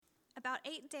About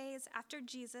 8 days after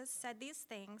Jesus said these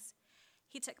things,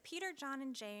 he took Peter, John,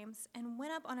 and James and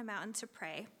went up on a mountain to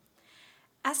pray.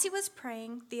 As he was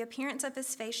praying, the appearance of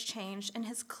his face changed, and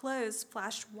his clothes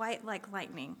flashed white like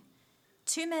lightning.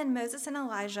 2 men, Moses and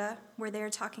Elijah, were there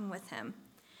talking with him.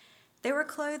 They were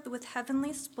clothed with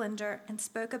heavenly splendor and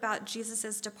spoke about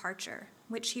Jesus' departure,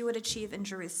 which he would achieve in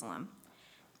Jerusalem.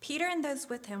 Peter and those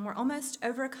with him were almost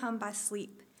overcome by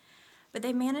sleep, but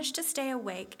they managed to stay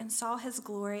awake and saw his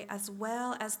glory as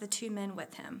well as the 2 men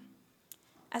with him.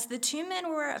 As the 2 men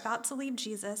were about to leave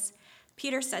Jesus,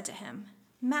 Peter said to him,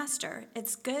 "Master,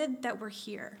 it's good that we're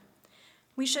here.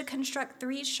 We should construct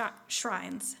 3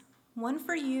 shrines, one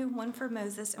for you, one for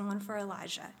Moses, and one for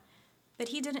Elijah." But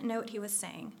he didn't know what he was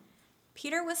saying.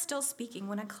 Peter was still speaking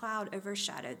when a cloud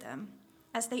overshadowed them.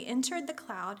 As they entered the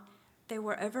cloud, they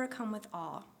were overcome with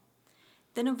awe.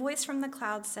 Then a voice from the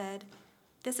cloud said,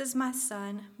 "This is my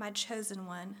son, my chosen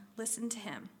one. Listen to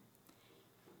him."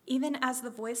 Even as the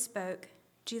voice spoke,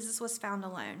 Jesus was found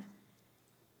alone.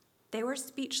 They were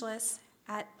speechless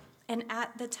and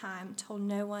at the time told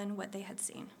no one what they had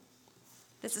seen.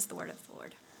 This is the word of the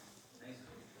Lord.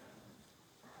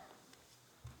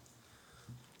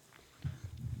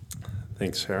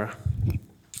 Thanks, Sarah.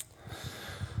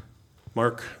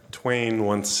 Mark Twain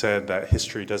once said that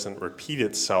history doesn't repeat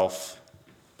itself,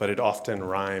 but it often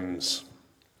rhymes.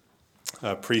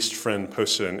 A priest friend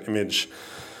posted an image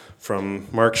from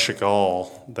Marc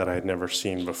Chagall that I had never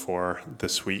seen before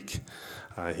this week.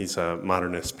 He's a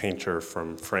modernist painter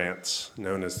from France,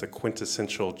 known as the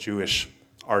quintessential Jewish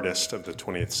artist of the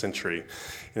 20th century.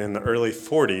 And in the early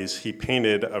 40s, he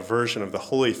painted a version of the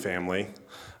Holy Family.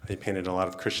 He painted a lot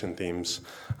of Christian themes,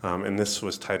 and this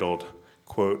was titled,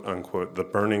 quote unquote, "The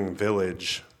Burning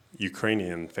Village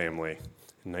Ukrainian Family"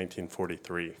 in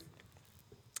 1943.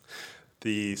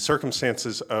 The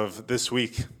circumstances of this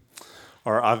week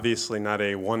are obviously not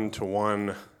a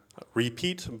one-to-one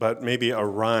repeat, but maybe a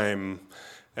rhyme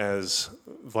as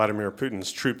Vladimir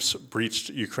Putin's troops breached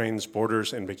Ukraine's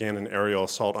borders and began an aerial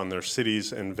assault on their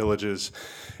cities and villages.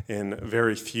 And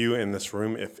very few in this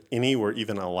room, if any, were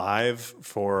even alive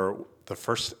for the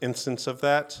first instance of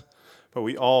that. But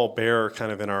we all bear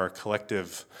kind of in our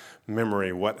collective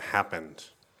memory what happened.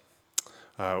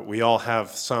 We all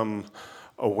have some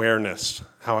awareness,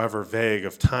 however vague,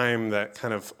 of time that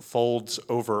kind of folds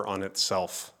over on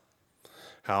itself.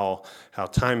 How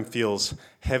time feels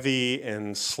heavy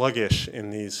and sluggish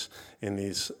in these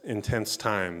intense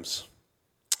times.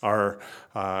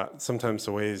 Sometimes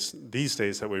the ways these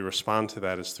days that we respond to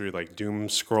that is through like doom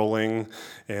scrolling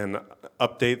and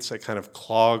updates that kind of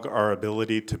clog our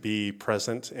ability to be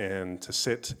present and to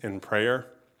sit in prayer.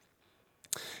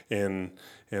 And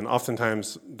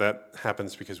oftentimes that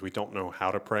happens because we don't know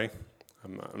how to pray.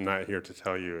 I'm not here to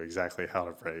tell you exactly how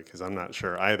to pray because I'm not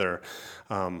sure either.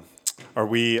 Are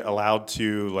we allowed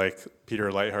to, like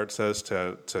Peter Leithart says,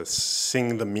 to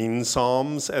sing the mean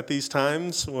psalms at these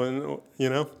times when,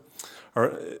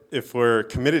 Or if we're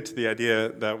committed to the idea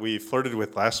that we flirted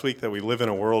with last week, that we live in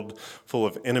a world full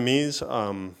of enemies,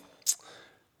 and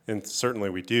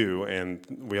certainly we do, and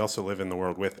we also live in the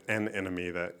world with an enemy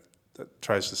that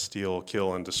tries to steal,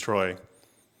 kill, and destroy.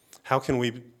 How can we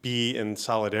be in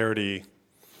solidarity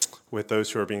with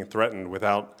those who are being threatened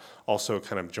without also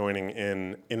kind of joining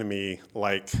in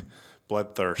enemy-like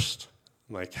bloodthirst?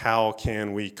 Like, how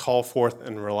can we call forth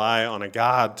and rely on a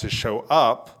God to show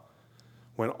up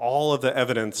when all of the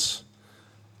evidence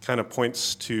kind of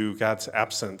points to God's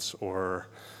absence or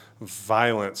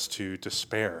violence to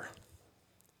despair?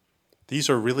 These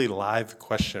are really live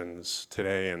questions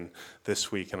today and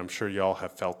this week, and I'm sure you all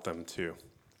have felt them too.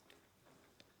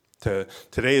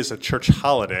 Today is a church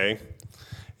holiday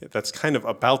that's kind of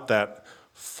about that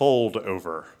fold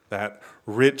over, that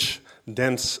rich,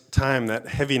 dense time, that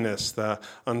heaviness, the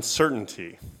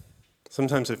uncertainty.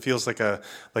 Sometimes it feels like a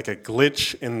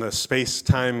glitch in the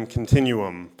space-time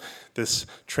continuum, this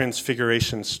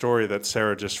transfiguration story that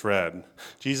Sarah just read.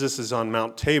 Jesus is on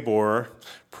Mount Tabor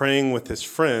praying with his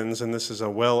friends, and this is a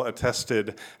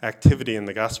well-attested activity in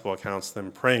the gospel accounts,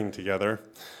 them praying together.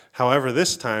 However,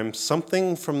 this time,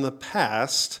 something from the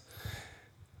past,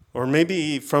 or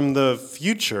maybe from the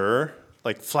future,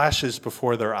 like flashes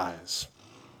before their eyes.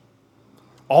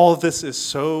 All of this is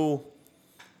so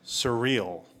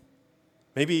surreal.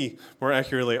 Maybe more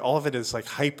accurately, all of it is like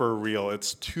hyper real.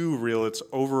 It's too real. It's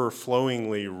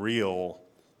overflowingly real.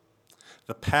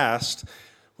 The past,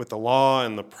 with the law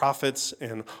and the prophets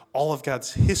and all of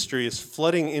God's history, is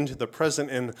flooding into the present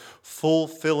and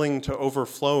fulfilling to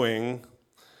overflowing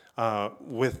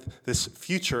with this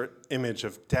future image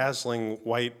of dazzling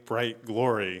white, bright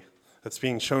glory that's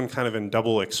being shown kind of in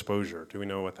double exposure. Do we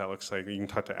know what that looks like? You can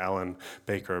talk to Alan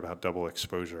Baker about double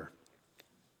exposure.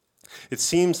 It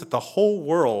seems that the whole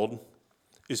world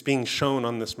is being shown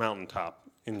on this mountaintop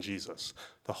in Jesus.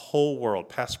 The whole world,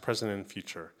 past, present, and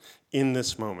future, in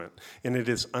this moment. And it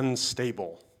is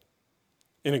unstable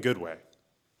in a good way.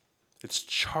 It's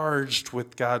charged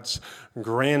with God's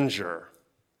grandeur.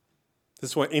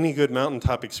 This is what any good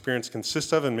mountaintop experience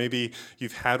consists of, and maybe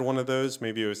you've had one of those.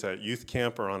 Maybe it was at youth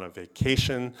camp or on a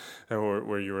vacation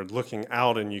where you were looking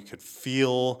out and you could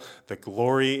feel the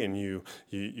glory and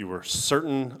you were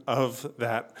certain of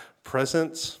that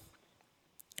presence.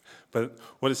 But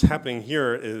what is happening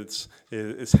here is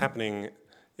happening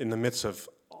in the midst of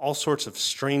all sorts of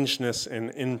strangeness and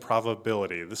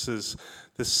improbability. This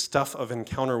stuff of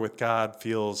encounter with God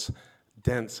feels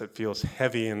dense, it feels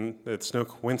heavy, and it's no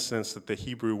coincidence that the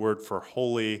Hebrew word for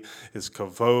holy is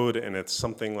kavod, and it's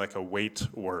something like a weight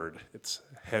word. It's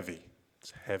heavy,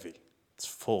 it's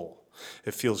full.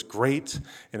 It feels great,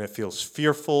 and it feels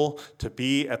fearful to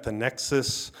be at the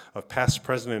nexus of past,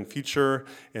 present, and future,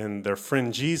 and their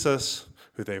friend Jesus,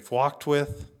 who they've walked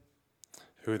with,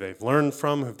 who they've learned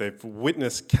from, who they've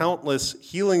witnessed countless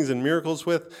healings and miracles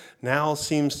with, now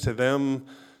seems to them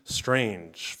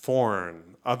strange,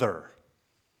 foreign, other.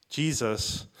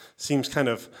 Jesus seems kind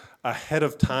of ahead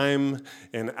of time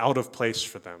and out of place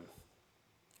for them.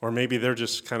 Or maybe they're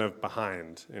just kind of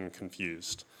behind and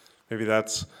confused. Maybe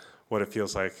that's what it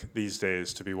feels like these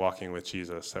days to be walking with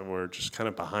Jesus, that we're just kind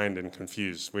of behind and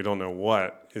confused. We don't know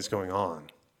what is going on.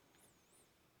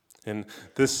 And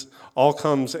this all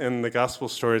comes in the gospel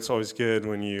story. It's always good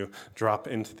when you drop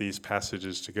into these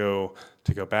passages to go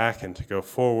back and to go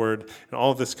forward. And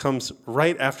all of this comes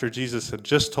right after Jesus had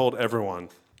just told everyone,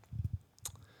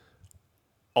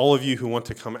 all of you who want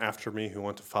to come after me, who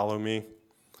want to follow me,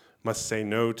 must say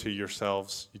no to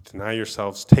yourselves. You deny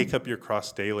yourselves, take up your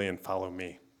cross daily and follow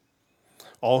me.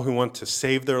 All who want to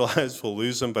save their lives will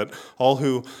lose them, but all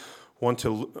who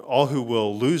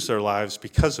will lose their lives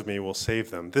because of me will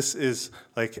save them. This is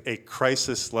like a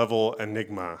crisis level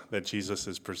enigma that Jesus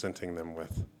is presenting them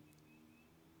with.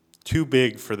 Too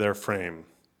big for their frame.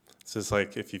 This is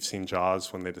like if you've seen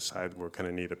Jaws when they decide we're going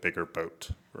to need a bigger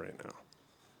boat right now.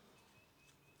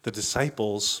 The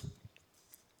disciples,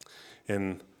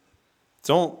 and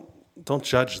don't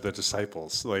judge the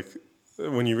disciples. Like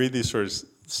when you read these stories,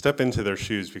 step into their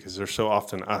shoes because they're so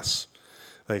often us.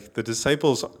 Like the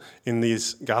disciples in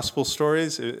these gospel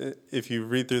stories, if you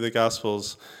read through the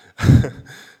gospels,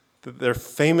 they're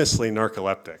famously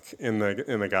narcoleptic in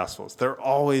the gospels. They're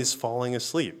always falling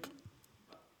asleep.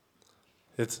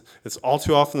 It's all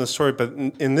too often the story, but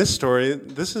in this story,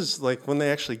 this is like when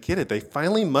they actually get it. They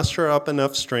finally muster up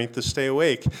enough strength to stay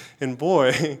awake, and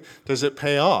boy, does it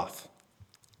pay off.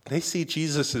 They see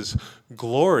Jesus'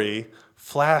 glory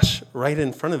flash right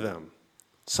in front of them.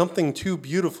 Something too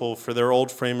beautiful for their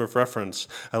old frame of reference.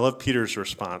 I love Peter's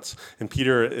response, and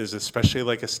Peter is especially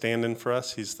like a stand-in for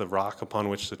us. He's the rock upon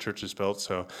which the church is built,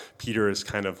 so Peter is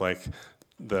kind of like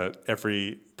the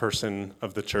every person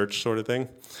of the church sort of thing.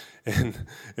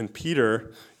 And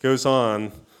Peter goes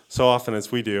on so often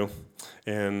as we do,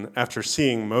 and after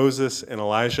seeing Moses and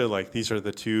Elijah, like these are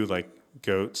the two like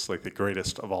goats, like the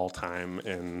greatest of all time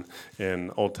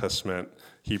in Old Testament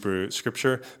Hebrew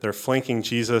scripture, they're flanking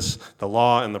Jesus, the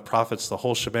law and the prophets, the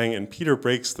whole shebang, and Peter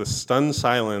breaks the stunned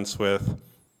silence with,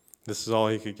 this is all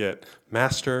he could get,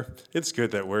 Master, it's good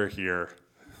that we're here.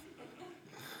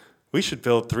 We should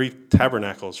build 3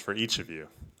 tabernacles for each of you.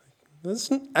 This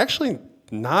is actually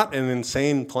not an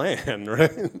insane plan,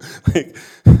 right? Like,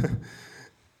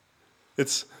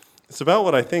 it's about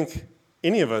what I think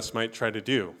any of us might try to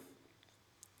do.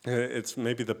 It's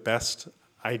maybe the best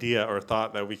idea or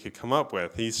thought that we could come up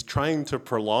with. He's trying to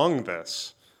prolong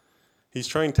this. He's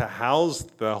trying to house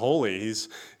the holy.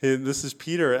 This is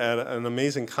Peter at an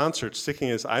amazing concert sticking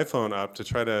his iPhone up to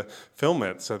try to film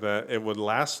it so that it would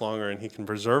last longer and he can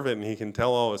preserve it and he can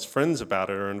tell all his friends about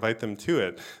it or invite them to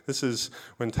it. This is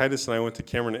when Titus and I went to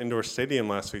Cameron Indoor Stadium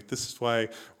last week. This is why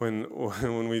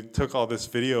when we took all this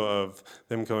video of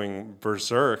them going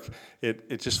berserk,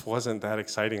 it just wasn't that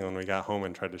exciting when we got home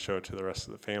and tried to show it to the rest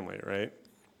of the family, right?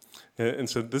 And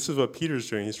so this is what Peter's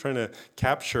doing. He's trying to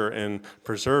capture and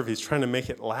preserve. He's trying to make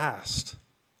it last.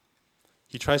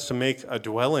 He tries to make a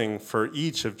dwelling for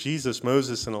each of Jesus,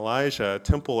 Moses, and Elijah, a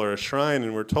temple or a shrine.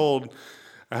 And we're told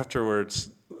afterwards,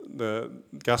 the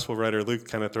gospel writer Luke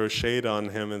kind of throws shade on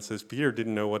him and says Peter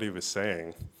didn't know what he was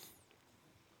saying.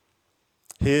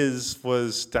 His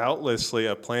was doubtlessly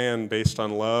a plan based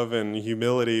on love and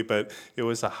humility, but it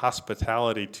was a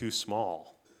hospitality too small.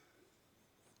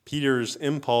 Peter's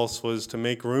impulse was to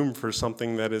make room for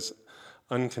something that is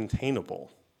uncontainable.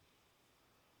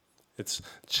 It's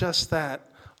just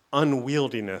that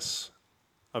unwieldiness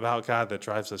about God that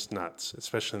drives us nuts,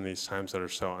 especially in these times that are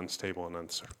so unstable and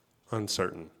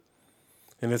uncertain.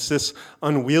 And it's this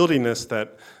unwieldiness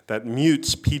that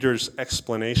mutes Peter's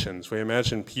explanations. We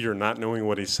imagine Peter not knowing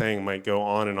what he's saying might go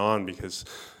on because,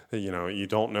 you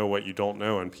don't know what you don't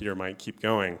know, and Peter might keep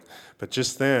going. But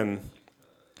just then,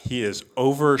 he is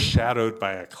overshadowed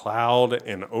by a cloud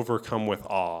and overcome with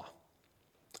awe.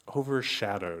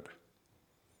 Overshadowed.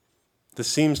 This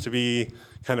seems to be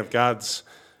kind of God's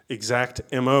exact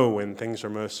MO when things are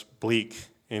most bleak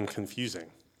and confusing.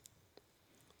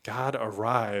 God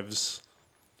arrives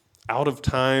out of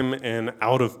time and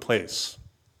out of place.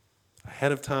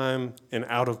 Ahead of time and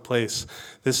out of place.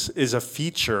 This is a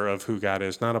feature of who God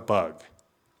is, not a bug.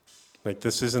 Like,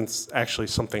 this isn't actually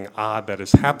something odd that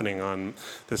is happening on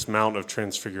this Mount of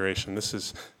Transfiguration. This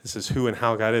is who and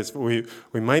how God is. We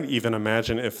might even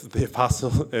imagine if the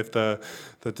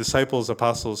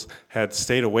apostles had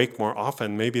stayed awake more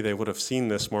often, maybe they would have seen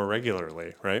this more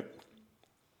regularly, right?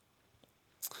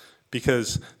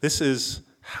 Because this is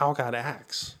how God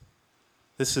acts.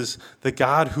 This is the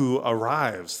God who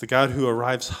arrives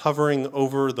hovering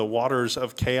over the waters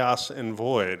of chaos and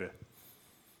void.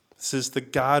 This is the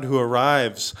God who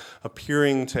arrives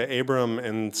appearing to Abram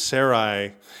and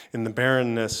Sarai in the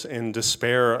barrenness and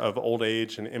despair of old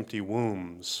age and empty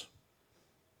wombs.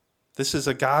 This is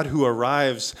a God who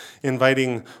arrives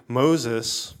inviting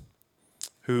Moses,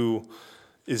 who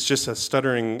is just a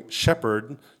stuttering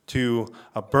shepherd, to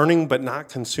a burning but not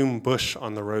consumed bush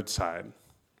on the roadside.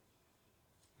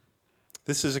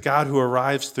 This is a God who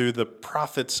arrives through the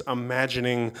prophet's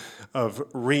imagining of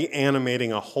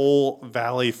reanimating a whole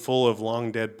valley full of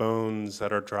long dead bones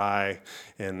that are dry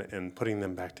and putting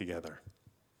them back together.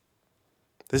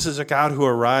 This is a God who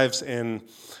arrives in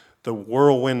the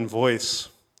whirlwind voice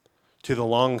to the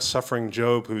long-suffering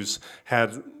Job, who's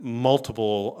had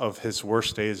multiple of his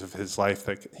worst days of his life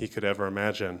that he could ever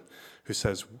imagine, who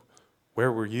says,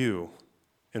 "Where were you?"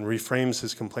 and reframes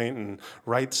his complaint and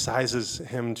right-sizes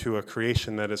him to a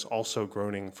creation that is also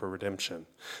groaning for redemption.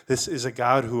 This is a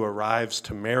God who arrives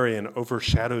to Mary and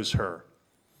overshadows her,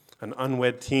 an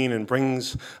unwed teen, and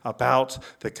brings about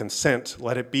the consent,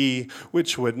 let it be,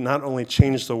 which would not only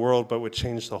change the world, but would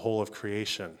change the whole of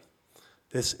creation.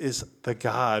 This is the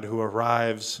God who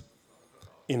arrives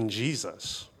in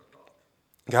Jesus.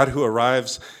 God who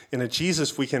arrives in a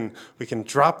Jesus, we can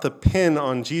drop the pin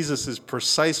on Jesus'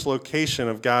 precise location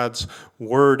of God's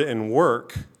word and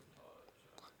work.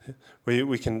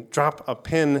 We can drop a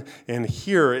pin and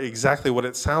hear exactly what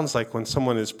it sounds like when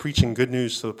someone is preaching good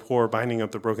news to the poor, binding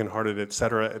up the brokenhearted,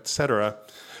 etc., etc.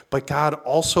 But God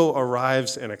also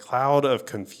arrives in a cloud of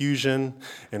confusion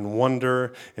and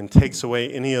wonder and takes away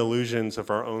any illusions of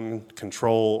our own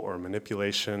control or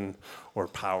manipulation or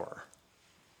power.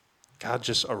 God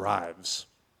just arrives,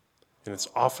 and it's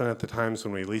often at the times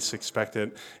when we least expect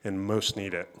it and most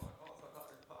need it.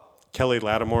 Kelly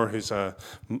Lattimore, who's a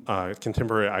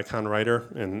contemporary icon writer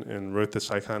and wrote this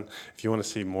icon. If you want to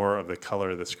see more of the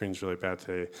color, the screen's really bad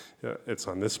today. It's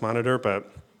on this monitor,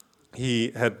 but he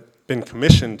had been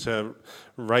commissioned to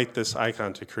write this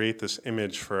icon, to create this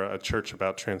image for a church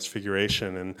about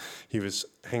transfiguration, and he was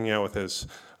hanging out with his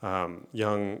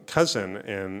young cousin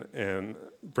and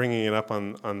bringing it up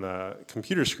on the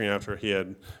computer screen after he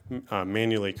had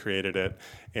manually created it,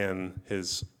 and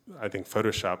his, I think,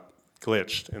 Photoshop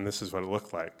glitched, and this is what it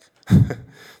looked like.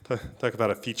 Talk about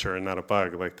a feature and not a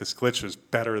bug. Like, this glitch was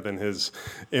better than his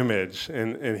image,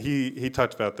 and he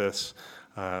talked about this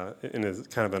in his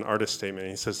kind of an artist statement.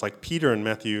 He says, like Peter in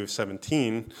Matthew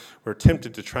 17, we're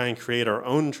tempted to try and create our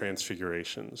own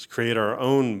transfigurations, create our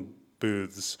own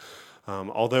booths.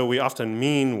 Although we often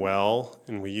mean well,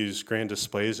 and we use grand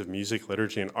displays of music,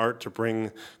 liturgy, and art to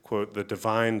bring, quote, the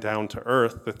divine down to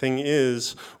earth, the thing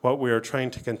is, what we are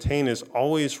trying to contain is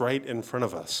always right in front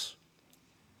of us.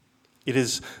 It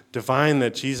is divine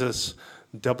that Jesus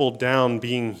doubled down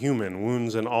being human,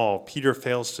 wounds and all. Peter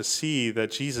fails to see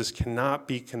that Jesus cannot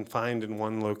be confined in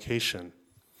one location.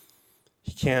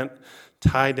 He can't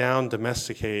tie down,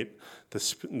 domesticate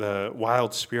the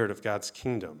wild spirit of God's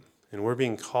kingdom. And we're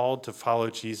being called to follow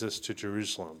Jesus to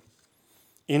Jerusalem,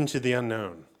 into the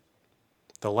unknown.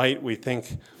 The light we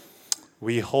think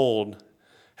we hold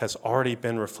has already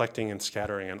been reflecting and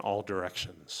scattering in all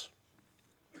directions.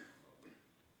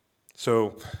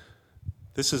 So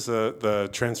this is the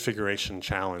Transfiguration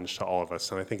challenge to all of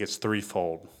us, and I think it's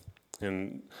threefold.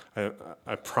 And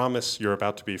I promise you're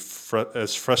about to be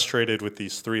as frustrated with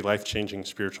these three life-changing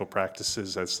spiritual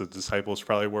practices as the disciples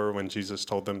probably were when Jesus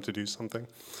told them to do something.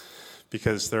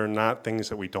 because they're not things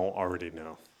that we don't already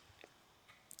know.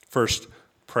 First,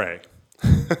 pray.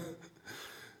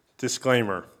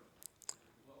 Disclaimer.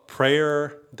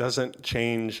 Prayer doesn't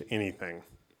change anything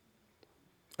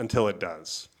until it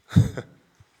does.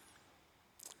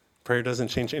 Prayer doesn't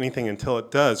change anything until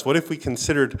it does. What if we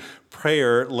considered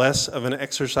prayer less of an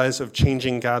exercise of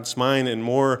changing God's mind and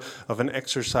more of an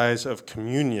exercise of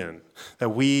communion? That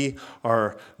we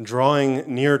are drawing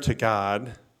near to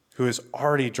God, who has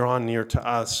already drawn near to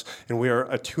us, and we are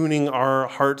attuning our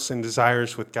hearts and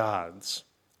desires with God's.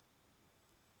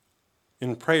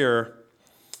 In prayer,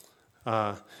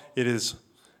 it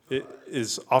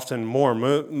is often more.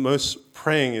 Most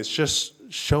praying is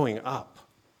just showing up.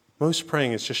 Most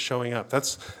praying is just showing up.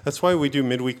 That's why we do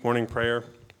midweek morning prayer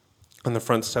on the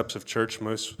front steps of church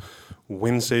most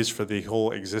Wednesdays for the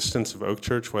whole existence of Oak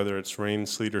Church, whether it's rain,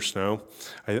 sleet, or snow.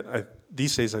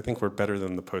 These days, I think we're better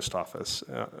than the post office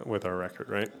with our record,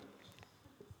 right?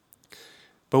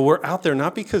 But we're out there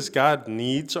not because God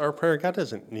needs our prayer. God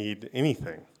doesn't need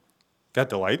anything. God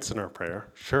delights in our prayer,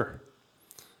 sure.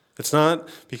 It's not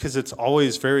because it's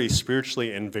always very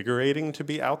spiritually invigorating to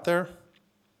be out there,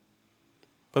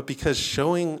 but because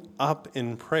showing up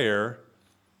in prayer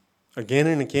again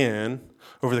and again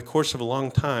over the course of a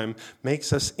long time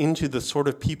makes us into the sort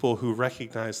of people who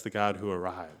recognize the God who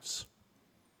arrives.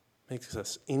 Makes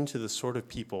us into the sort of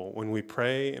people when we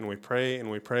pray and we pray and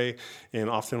we pray, and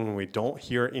often when we don't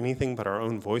hear anything but our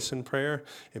own voice in prayer,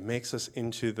 it makes us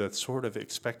into the sort of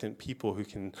expectant people who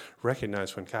can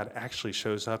recognize when God actually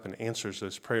shows up and answers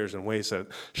those prayers in ways that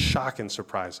shock and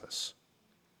surprise us.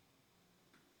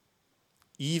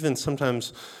 Even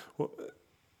sometimes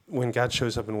when God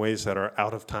shows up in ways that are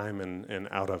out of time and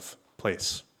out of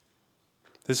place.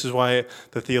 This is why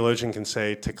the theologian can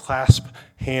say, to clasp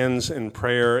hands in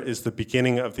prayer is the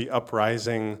beginning of the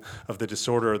uprising of the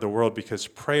disorder of the world, because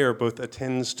prayer both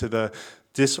attends to the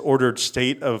disordered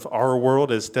state of our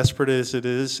world, as desperate as it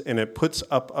is, and it puts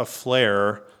up a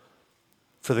flare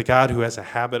for the God who has a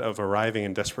habit of arriving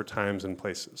in desperate times and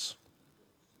places.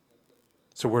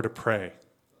 So we're to pray.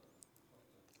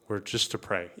 We're just to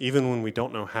pray, even when we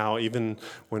don't know how, even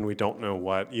when we don't know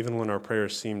what, even when our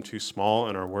prayers seem too small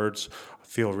and our words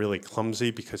feel really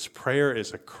clumsy, because prayer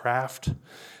is a craft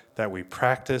that we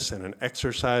practice and an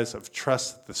exercise of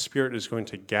trust that the Spirit is going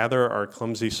to gather our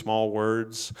clumsy small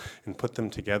words and put them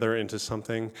together into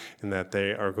something, and that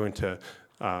they are going to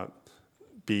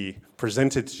be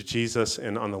presented to Jesus,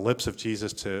 and on the lips of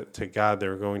Jesus to God,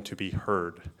 they're going to be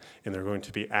heard, and they're going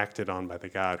to be acted on by the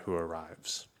God who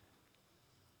arrives.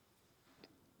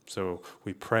 So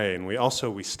we pray, and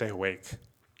we stay awake.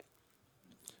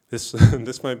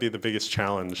 This might be the biggest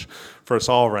challenge for us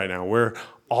all right now. We're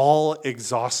all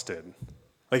exhausted.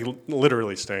 Like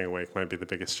literally staying awake might be the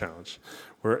biggest challenge.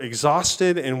 We're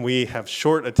exhausted and we have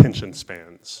short attention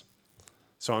spans.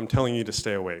 So I'm telling you to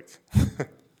stay awake.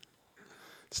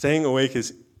 Staying awake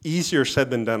is easier said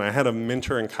than done. I had a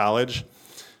mentor in college,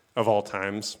 of all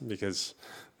times, because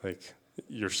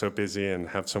you're so busy and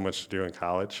have so much to do in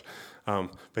college.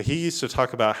 But he used to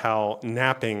talk about how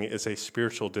napping is a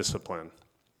spiritual discipline.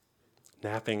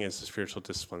 Napping is a spiritual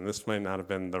discipline. This might not have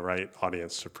been the right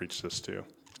audience to preach this to.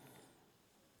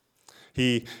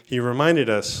 He reminded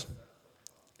us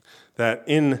that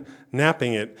in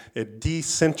napping it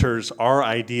decenters our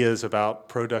ideas about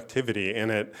productivity, and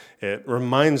it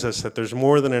reminds us that there's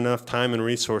more than enough time and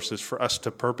resources for us to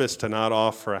purpose to nod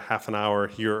off for a half an hour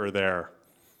here or there.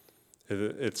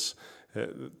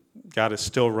 God is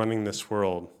still running this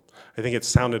world. I think it's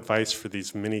sound advice for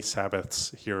these mini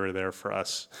Sabbaths here or there for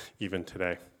us even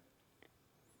today.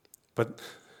 But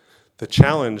the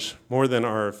challenge, more than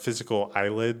our physical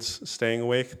eyelids staying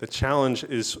awake, the challenge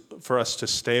is for us to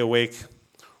stay awake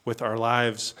with our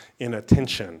lives in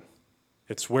attention.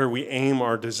 It's where we aim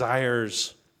our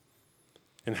desires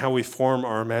and how we form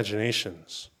our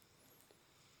imaginations.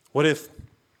 What if,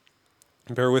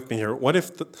 bear with me here, what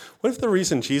if the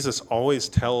reason Jesus always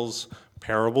tells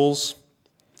parables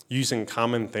using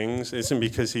common things isn't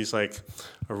because he's like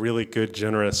a really good,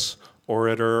 generous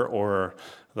orator or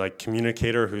like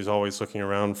communicator who's always looking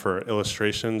around for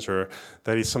illustrations, or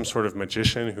that he's some sort of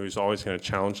magician who's always going to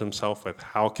challenge himself with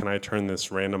how can I turn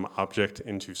this random object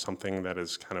into something that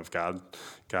is kind of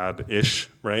God-ish,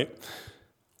 right?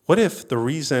 What if the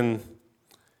reason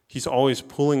he's always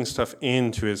pulling stuff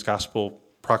into his gospel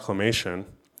proclamation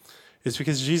is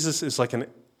because Jesus is like an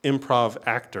improv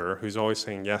actor who's always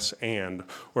saying yes and,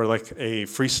 or like a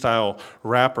freestyle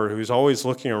rapper who's always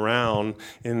looking around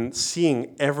and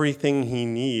seeing everything he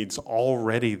needs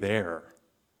already there.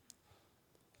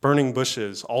 burning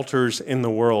bushes, altars in the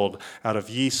world out of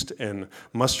yeast and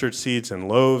mustard seeds and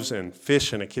loaves and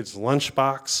fish in a kid's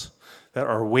lunchbox that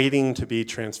are waiting to be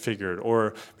transfigured.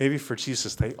 Or maybe for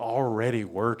Jesus, they already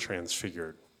were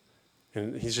transfigured.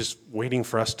 And he's just waiting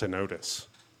for us to notice.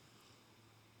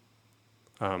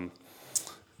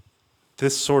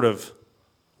 This sort of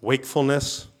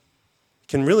wakefulness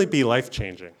can really be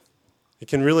life-changing. It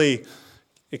can really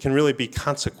be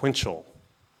consequential.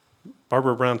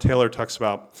 Barbara Brown Taylor talks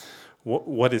about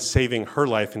what is saving her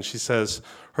life, and she says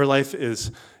her life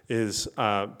is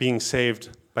being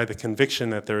saved by the conviction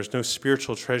that there is no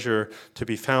spiritual treasure to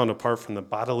be found apart from the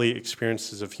bodily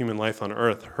experiences of human life on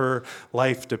earth. Her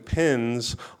life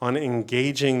depends on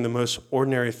engaging the most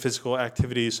ordinary physical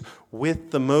activities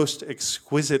with the most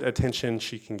exquisite attention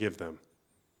she can give them.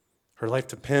 Her life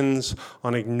depends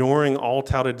on ignoring all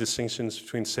touted distinctions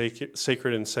between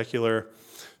sacred and secular,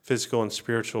 physical and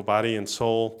spiritual, body and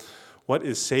soul. What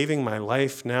is saving my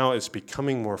life now is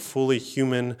becoming more fully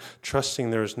human,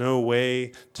 trusting there is no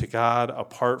way to God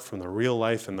apart from the real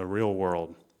life in the real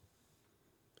world.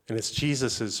 And it's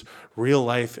Jesus' real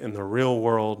life in the real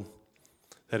world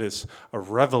that is a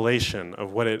revelation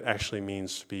of what it actually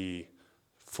means to be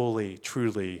fully,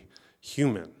 truly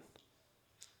human.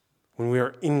 When we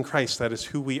are in Christ, that is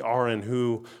who we are and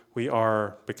who we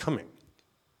are becoming.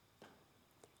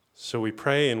 So we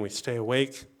pray and we stay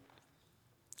awake.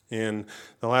 And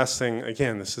the last thing,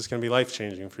 again, this is going to be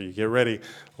life-changing for you. Get ready.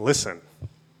 Listen.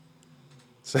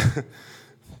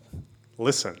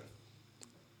 Listen.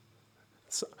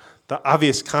 So the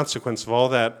obvious consequence of all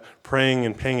that praying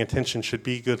and paying attention should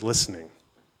be good listening.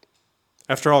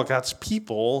 After all, God's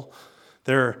people,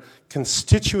 their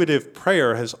constitutive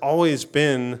prayer has always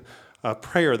been a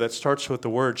prayer that starts with the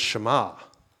word Shema.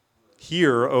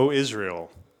 Hear, O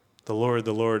Israel, the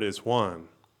Lord is one.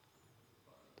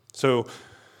 So,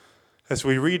 as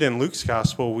we read in Luke's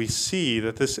gospel, we see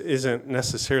that this isn't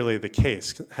necessarily the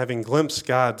case. Having glimpsed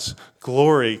God's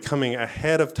glory coming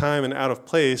ahead of time and out of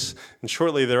place, and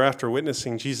shortly thereafter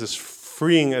witnessing Jesus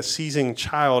freeing a seizing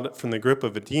child from the grip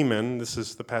of a demon, this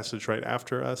is the passage right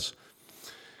after us,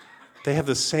 they have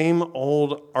the same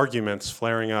old arguments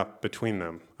flaring up between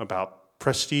them about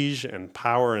prestige and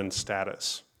power and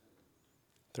status.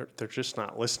 They're just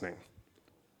not listening.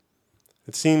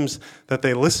 It seems that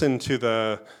they listen to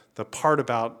the part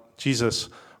about Jesus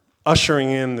ushering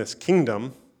in this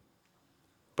kingdom,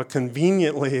 but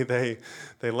conveniently they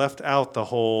left out the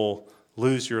whole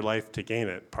lose your life to gain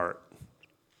it part.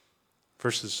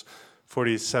 Verses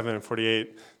 47 and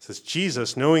 48 says,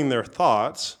 Jesus, knowing their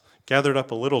thoughts, gathered up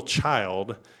a little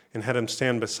child and had him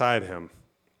stand beside him.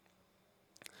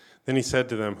 Then he said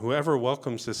to them, whoever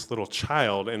welcomes this little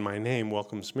child in my name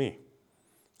welcomes me.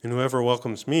 And whoever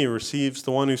welcomes me receives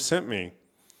the one who sent me.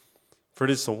 For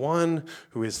it is the one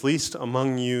who is least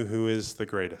among you who is the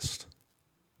greatest.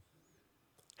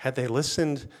 Had they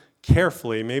listened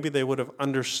carefully, maybe they would have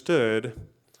understood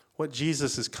what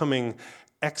Jesus' coming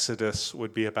exodus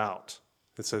would be about.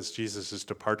 It says Jesus'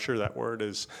 departure. That word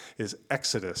is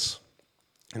exodus.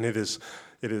 And this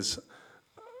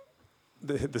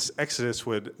exodus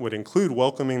would include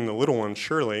welcoming the little one,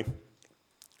 surely,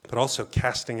 but also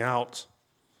casting out,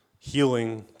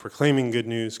 healing, proclaiming good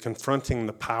news, confronting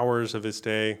the powers of his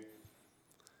day.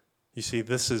 You see,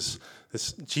 this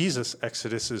Jesus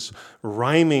exodus is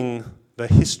rhyming the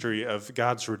history of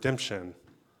God's redemption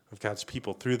of God's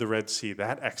people through the Red Sea,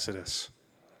 that exodus,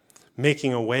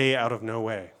 making a way out of no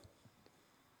way.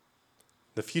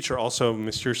 The future also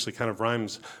mysteriously kind of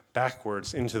rhymes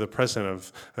backwards into the present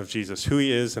of Jesus. Who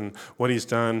he is and what he's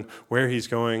done, where he's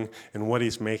going, and what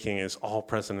he's making is all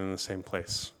present in the same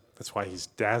place. That's why he's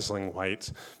dazzling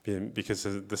white, because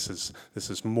this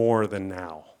is more than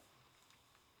now.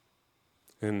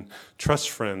 And trust,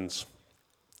 friends,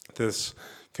 this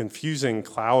confusing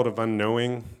cloud of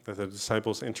unknowing that the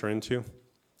disciples enter into,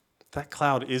 that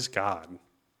cloud is God.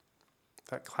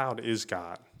 That cloud is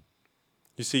God.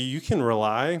 You see, you can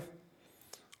rely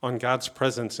on God's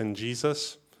presence in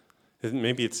Jesus.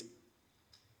 Maybe it's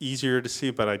easier to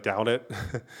see, but I doubt it.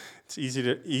 It's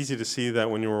easy to see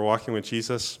that when you were walking with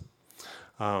Jesus,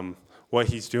 what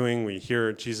he's doing, we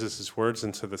hear Jesus' words,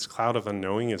 and so this cloud of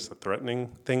unknowing is the threatening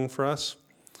thing for us.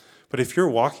 But if you're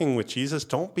walking with Jesus,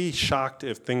 don't be shocked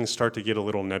if things start to get a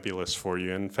little nebulous for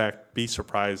you. In fact, be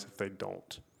surprised if they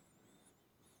don't.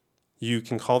 You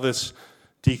can call this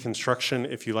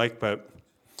deconstruction if you like, but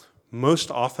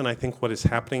most often I think what is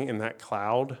happening in that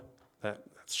cloud, that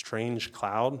strange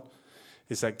cloud,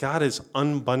 is that God is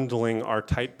unbundling our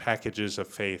tight packages of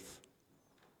faith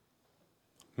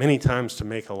many times to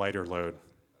make a lighter load.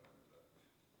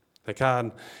 That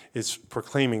God is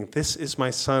proclaiming, this is my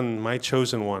son, my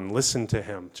chosen one. Listen to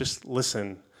him. Just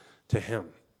listen to him.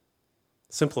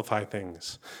 Simplify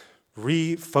things.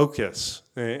 Refocus.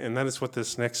 And that is what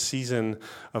this next season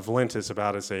of Lent is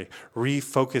about, is a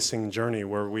refocusing journey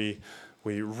where we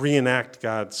reenact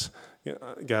God's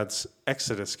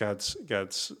exodus,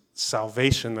 God's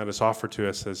salvation that is offered to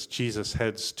us as Jesus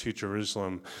heads to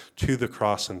Jerusalem, to the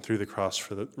cross and through the cross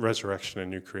for the resurrection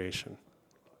and new creation.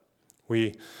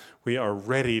 We are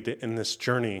ready in this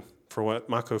journey for what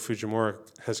Mako Fujimura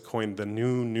has coined the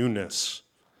new newness,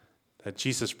 that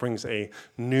Jesus brings a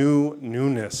new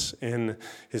newness in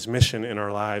his mission in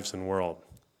our lives and world.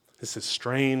 This is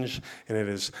strange, and it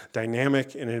is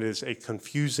dynamic, and it is a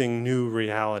confusing new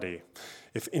reality.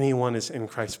 If anyone is in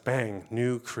Christ, bang,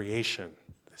 new creation,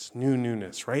 this new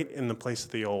newness, right in the place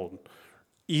of the old,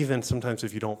 even sometimes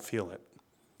if you don't feel it,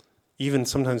 even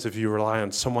sometimes if you rely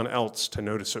on someone else to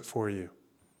notice it for you.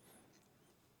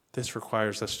 This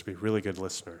requires us to be really good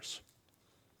listeners,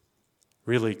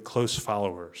 really close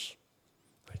followers,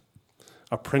 like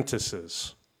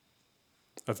apprentices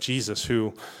of Jesus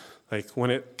who, like, when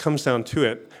it comes down to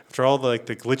it, after all the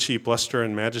glitchy bluster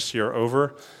and majesty are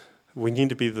over, we need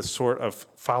to be the sort of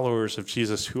followers of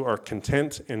Jesus who are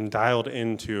content and dialed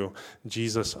into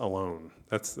Jesus alone.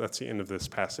 That's the end of this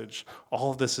passage.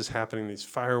 All of this is happening, these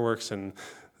fireworks and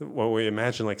what we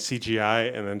imagine like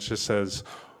CGI, and then it just says,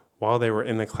 while they were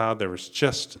in the cloud, there was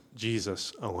just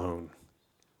Jesus alone.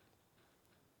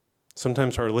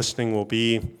 Sometimes our listening will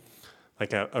be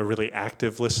like a really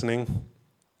active listening.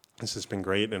 This has been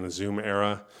great in a Zoom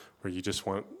era where you just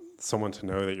want someone to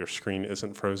know that your screen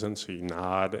isn't frozen, so you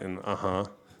nod and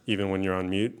even when you're on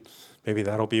mute. Maybe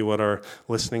that'll be what our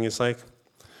listening is like.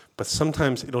 But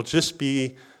sometimes it'll just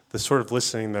be the sort of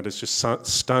listening that is just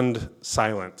stunned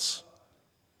silence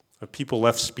of people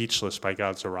left speechless by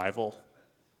God's arrival.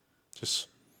 Just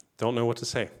don't know what to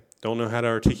say, don't know how to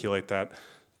articulate that,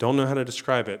 don't know how to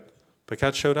describe it, but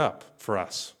God showed up for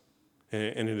us.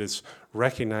 And it is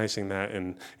recognizing that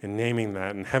and naming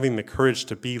that and having the courage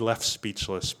to be left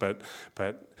speechless, but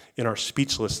in our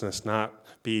speechlessness not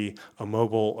be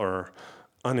immobile or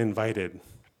uninvited.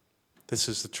 This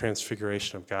is the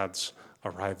transfiguration of God's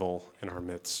arrival in our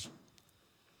midst.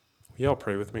 Will you all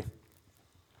pray with me?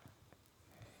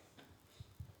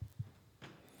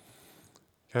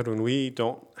 God, when we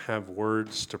don't have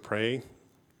words to pray,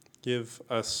 give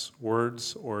us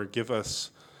words or give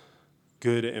us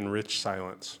good and rich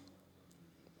silence.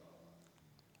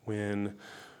 When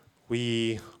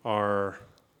we are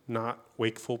not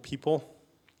wakeful people,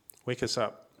 wake us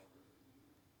up.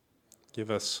 Give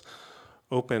us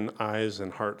open eyes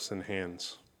and hearts and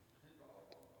hands,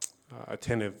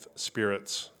 attentive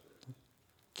spirits,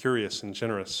 curious and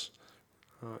generous,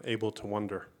 able to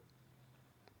wonder.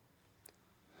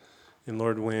 And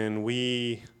Lord, when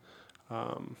we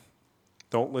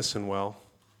don't listen well,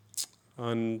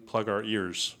 unplug our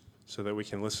ears so that we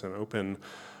can listen. Open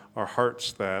our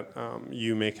hearts that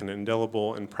you make an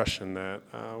indelible impression that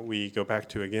we go back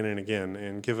to again and again,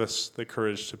 and give us the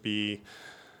courage to be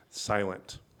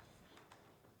silent.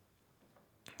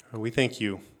 We thank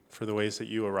you for the ways that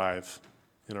you arrive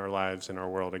in our lives, in our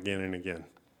world, again and again.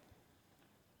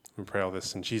 We pray all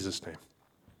this in Jesus' name.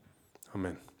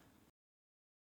 Amen.